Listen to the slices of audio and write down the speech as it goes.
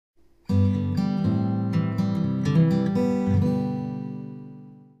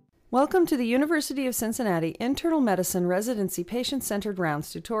Welcome to the University of Cincinnati Internal Medicine Residency Patient-Centered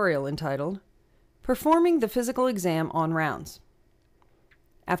Rounds tutorial entitled Performing the Physical Exam on Rounds.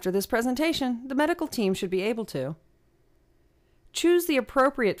 After this presentation, the medical team should be able to choose the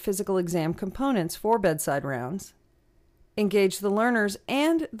appropriate physical exam components for bedside rounds, engage the learners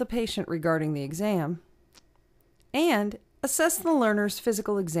and the patient regarding the exam, and assess the learner's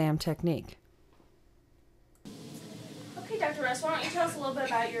physical exam technique. Okay, Dr. Russ, why don't you tell us a little bit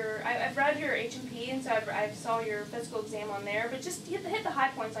about I've read your H&P, and so I saw your physical exam on there, but just hit the high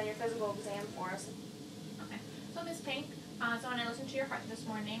points on your physical exam for us. Okay, so Ms. Pink, so when I listened to your heart this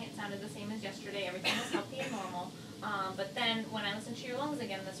morning, it sounded the same as yesterday. Everything was healthy and normal. But then when I listened to your lungs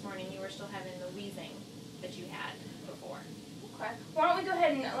again this morning, you were still having the wheezing that you had before. Okay. Why don't we go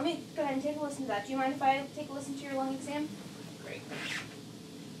ahead and let me go ahead and take a listen to that. Do you mind if I take a listen to your lung exam? Great.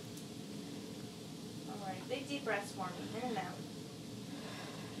 All right. Big deep breaths for me, in and out.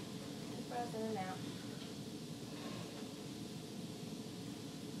 Deep breath in and out.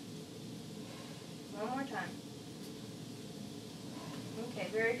 One more time. Okay,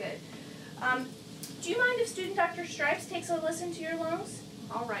 very good. Do you mind if Student Dr. Stripes takes a listen to your lungs?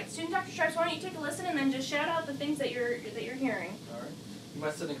 All right, Student Dr. Stripes, why don't you take a listen and then just shout out the things that you're hearing. All right. You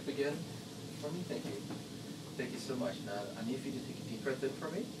mind sitting up again for me? Thank you. Thank you so much. Now, I need for you to take a deep breath in for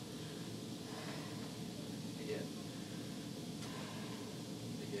me. Again.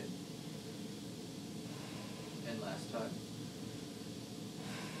 Again. And last time.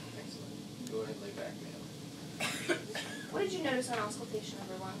 Excellent. Go ahead and lay back now. What did you notice on auscultation of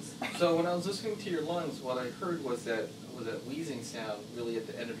your lungs? So when I was listening to your lungs, what I heard was that wheezing sound really at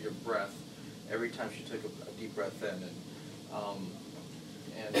the end of your breath every time she took a deep breath in,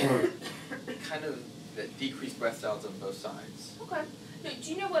 and kind of that decreased breath sounds on both sides. Okay.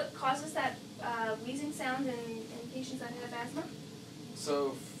 Do you know what causes that wheezing sound in patients that have asthma?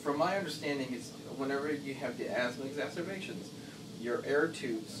 So from my understanding, it's whenever you have the asthma exacerbations, your air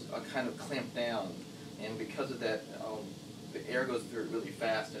tubes are kind of clamped down, and because of that, the air goes through it really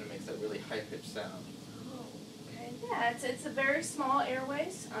fast, and it makes that really high-pitched sound. Oh, okay. Yeah, it's a very small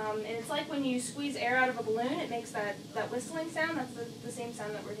airways, and it's like when you squeeze air out of a balloon, it makes that whistling sound. That's the same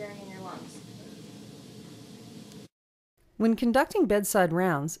sound that we're hearing in your lungs. When conducting bedside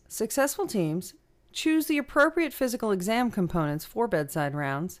rounds, successful teams choose the appropriate physical exam components for bedside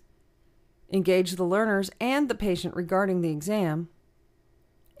rounds, engage the learners and the patient regarding the exam,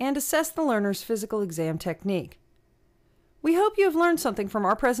 and assess the learner's physical exam technique. We hope you have learned something from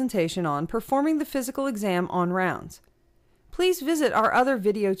our presentation on performing the physical exam on rounds. Please visit our other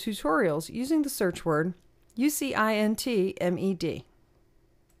video tutorials using the search word UCINTMED.